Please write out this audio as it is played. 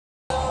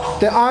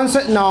The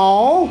answer,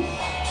 no.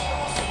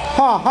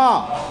 Ha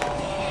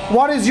ha.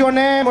 What is your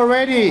name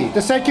already?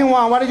 The second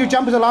one. Why did you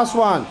jump to the last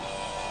one?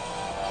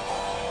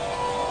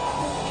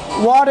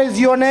 What is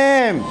your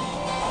name?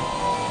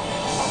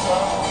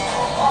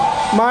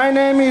 My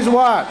name is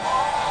what?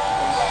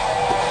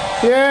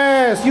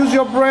 Yes, use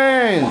your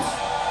brains.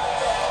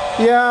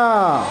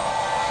 Yeah.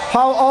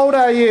 How old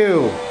are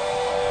you?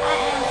 I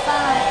am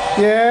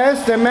 5.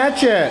 Yes, they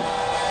match it.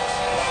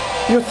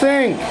 You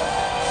think?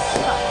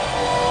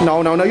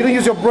 No, you don't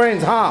use your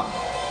brains, huh?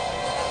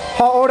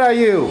 How old are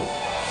you?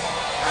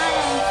 I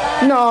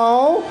am 5.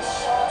 No.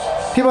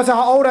 People say,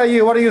 how old are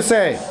you? What do you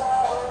say?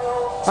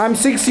 I'm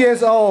 6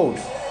 years old.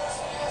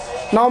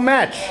 Now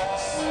match.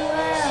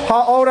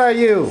 How old are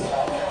you?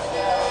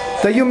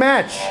 Do you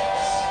match?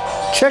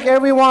 Check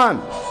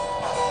everyone.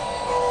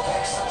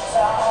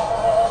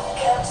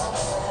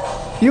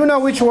 You know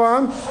which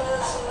one?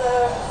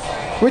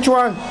 Which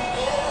one?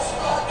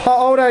 How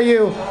old are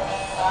you?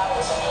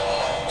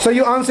 So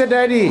you answer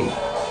daddy.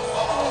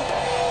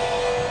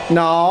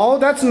 No,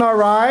 that's not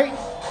right.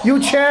 You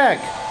check.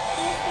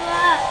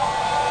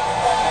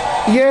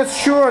 Yes,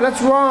 sure,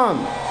 that's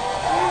wrong.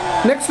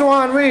 Next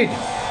one, read.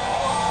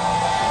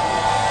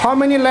 How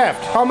many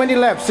left? How many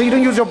left? So you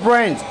don't use your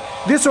brains.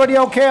 This already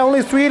okay,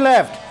 only 3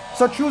 left.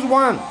 So choose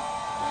one.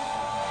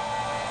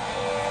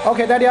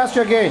 Okay, daddy asked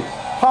you again.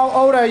 How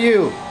old are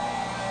you?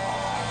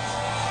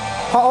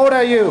 How old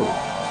are you?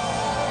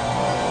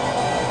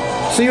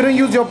 So you don't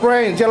use your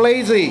brains, you're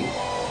lazy.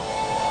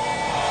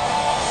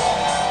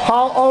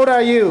 How old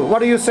are you? What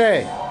do you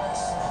say?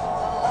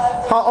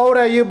 How old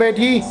are you,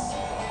 Betty?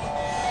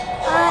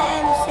 I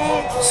am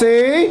 6.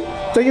 See?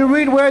 So you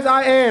read words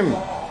I am.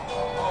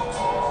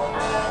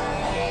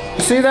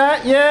 See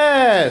that?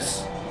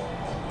 Yes.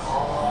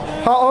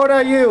 How old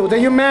are you?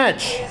 Then you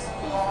match.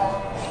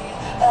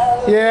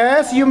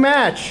 Yes, you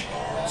match.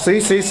 See?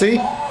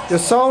 You're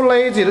so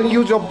lazy, don't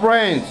use your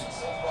brains.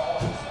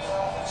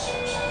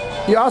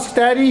 You ask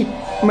daddy,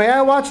 may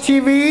I watch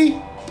TV?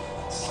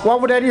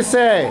 What would daddy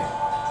say?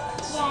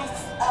 Yes.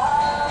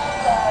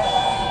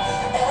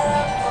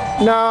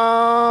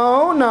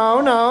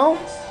 No.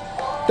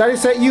 Daddy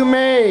said you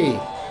may.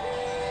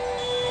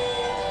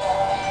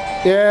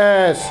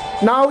 Yes.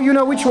 Now you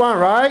know which one,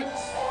 right?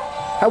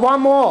 Have one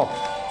more.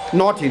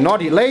 Naughty,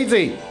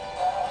 lazy.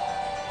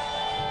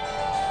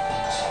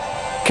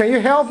 Can you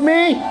help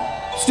me?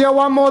 Still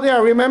one more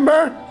there,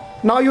 remember?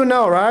 Now you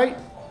know, right?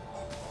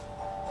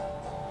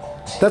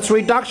 That's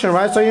reduction,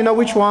 right? So you know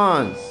which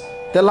one.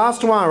 The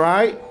last one,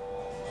 right?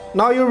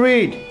 Now you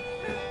read.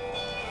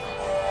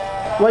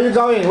 Where you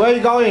going?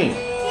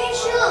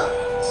 Tissue.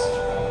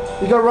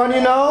 You got runny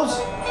nose?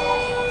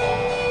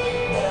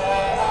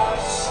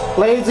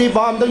 Lazy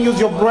bum, don't use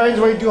your brains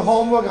when you do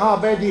homework, huh,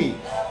 Betty?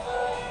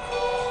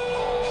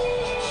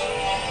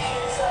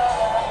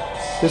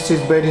 This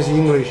is Betty's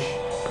English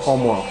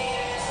homework.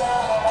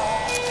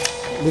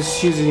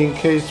 She's in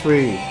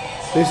K3.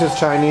 This is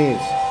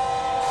Chinese.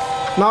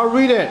 Now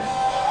read it.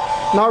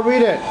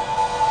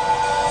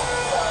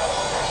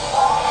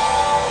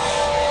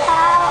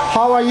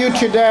 How are you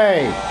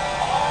today?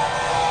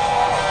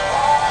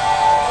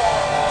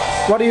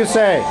 What do you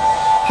say?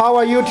 How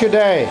are you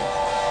today?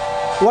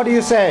 What do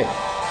you say?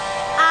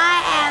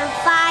 I am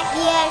 5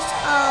 years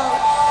old.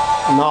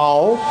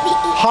 No.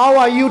 How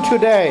are you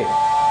today?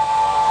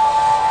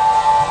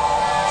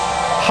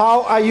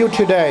 How are you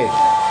today?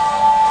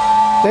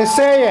 Then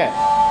say it.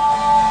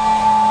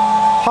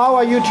 How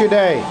are you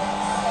today?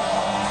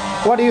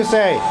 What do you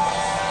say?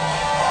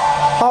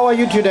 How are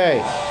you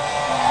today?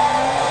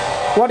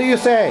 What do you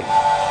say?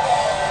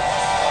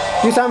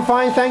 You say I'm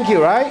fine, thank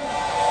you, right?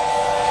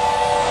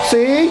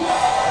 See?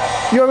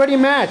 You already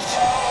matched.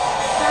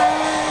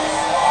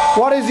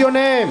 What is your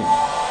name?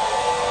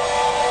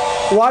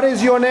 What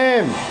is your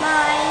name?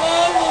 My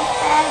name is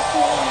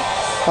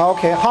Betty.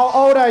 Okay, how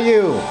old are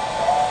you?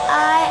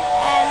 I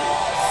am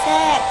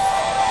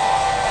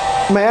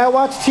 6. May I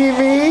watch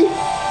TV?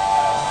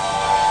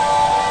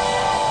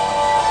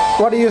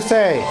 What do you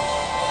say?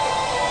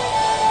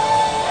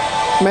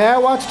 May I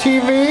watch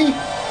TV?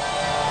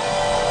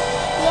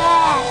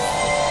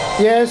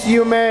 Yes. Yes,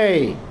 you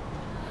may.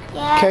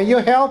 Yes. Can you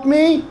help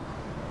me?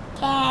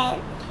 Can.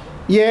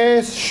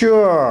 Yes,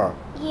 sure.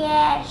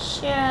 Yes,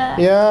 sure.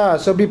 Yeah,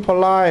 so be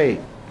polite.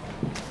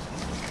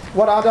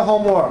 What other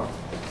homework?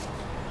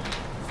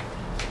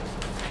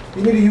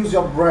 You need to use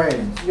your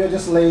brain. You're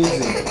just lazy.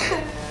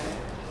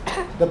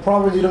 The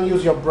problem is you don't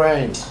use your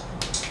brain.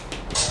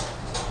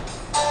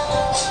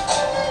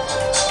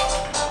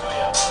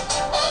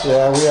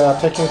 Yeah, we are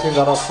taking things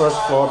out of first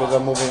floor. They're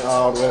moving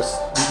out. We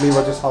leave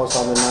this house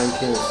on the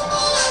 19th.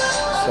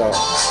 So,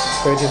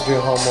 Betty's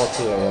doing homework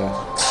here, yeah.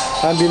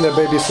 I'm being the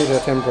babysitter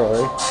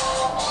temporary.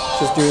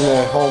 She's doing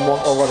the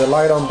homework over the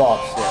light-on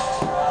box, yeah.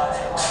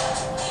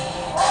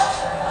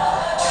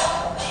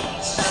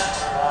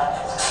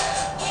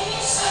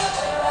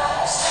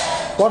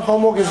 What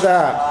homework is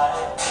that?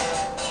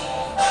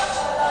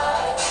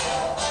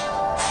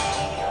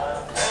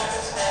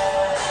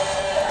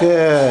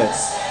 Good.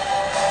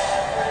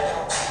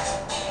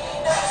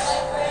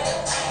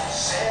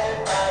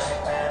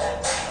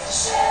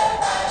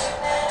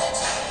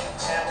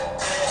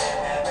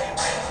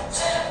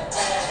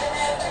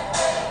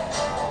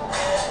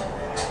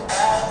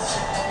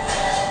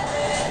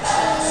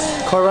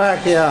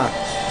 Correct, yeah.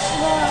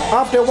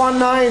 After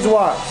 19 is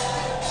what?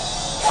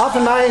 After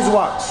 9 is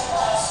what?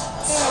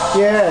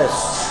 Yes.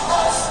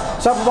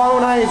 So after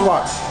 109 is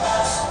what?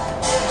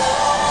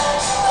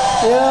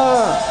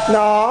 Yeah.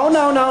 No,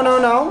 no, no, no,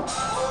 no.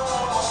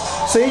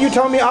 See, you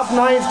told me after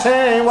 9 is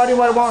 10. Why do you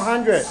want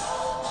 100?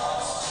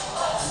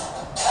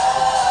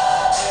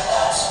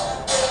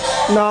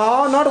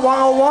 No, not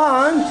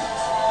 101.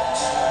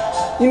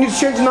 You need to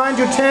change 9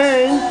 to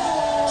 10.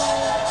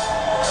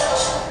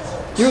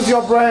 Use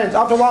your brains.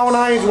 After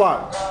 109 is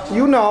what?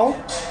 You know.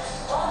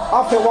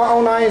 After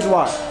 109 is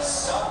what?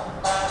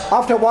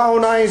 After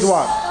 109 is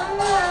what?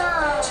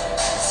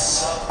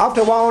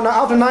 After 109,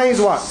 after 9 is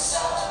what?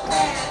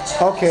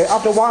 Okay,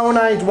 after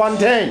 109 is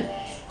 110.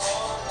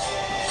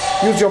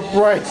 Use your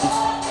brains.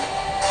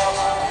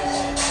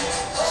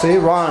 See,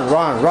 run,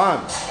 run,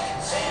 run.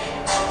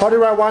 How do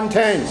you write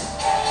 110?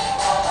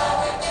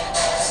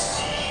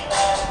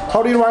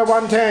 How do you write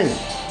 110?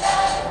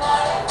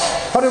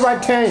 How do you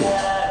write 10?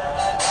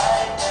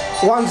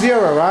 1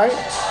 0, right?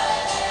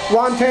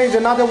 110 is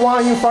another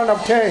 1 in front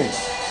of 10.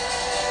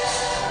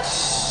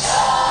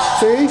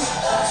 See?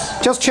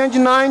 Just change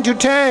 9 to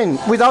 10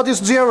 without this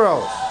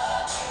 0.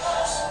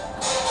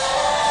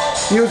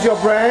 Use your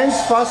brains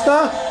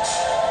faster.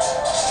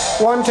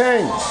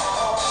 110.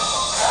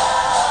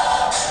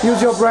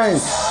 Use your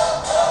brains.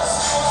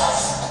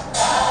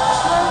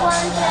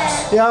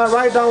 Yeah,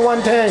 write down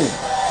 110.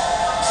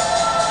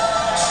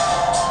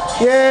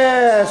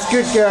 Yes,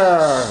 good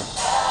girl.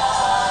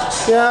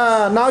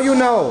 Yeah, now you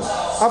know.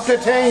 After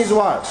 10 is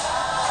what?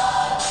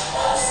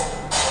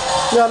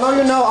 Yeah, now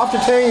you know after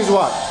 10 is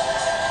what?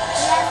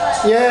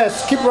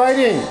 Yes, keep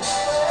writing.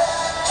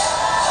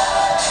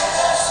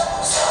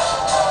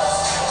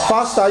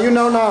 Faster, you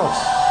know now.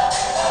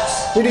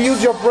 Need to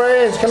use your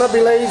brains, cannot be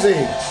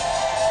lazy.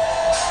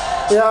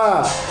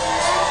 Yeah.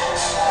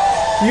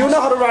 You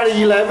know how to write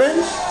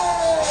 11?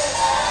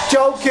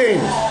 Joking.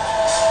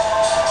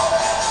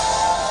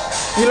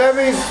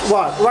 11 is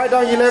what? Write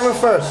down 11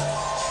 first.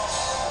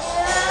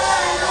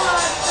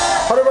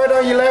 How to write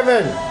down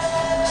 11?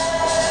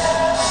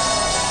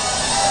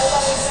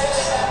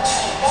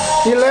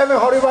 11,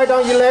 how do you write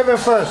down 11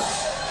 first?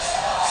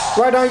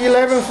 Write down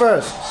 11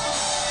 first.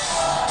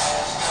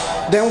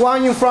 Then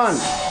 1 in front.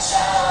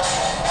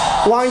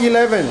 1,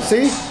 11,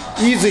 see?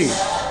 Easy.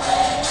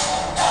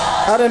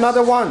 Add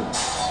another 1.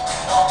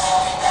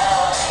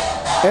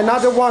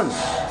 Another 1.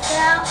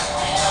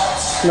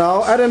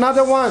 No, add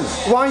another 1.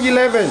 1,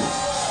 11.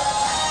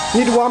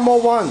 Need 1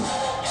 more 1.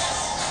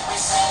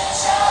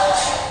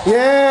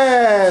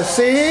 Yeah,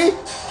 see?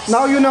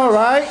 Now you know,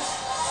 right?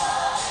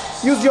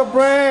 Use your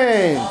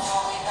brain.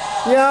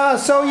 Yeah,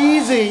 so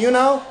easy, you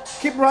know?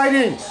 Keep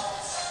writing.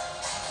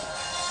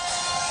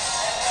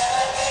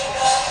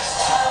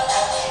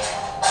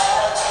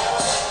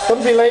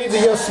 Don't be lazy,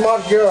 you're a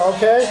smart girl,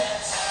 okay?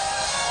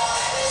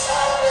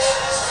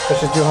 I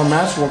should do her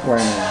math work right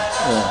now.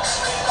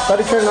 Yeah. Let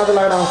me turn another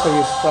light on for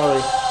you,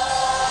 sorry.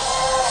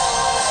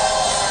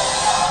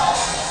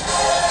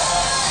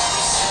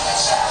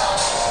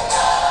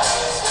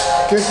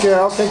 Good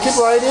girl, okay, keep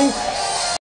writing.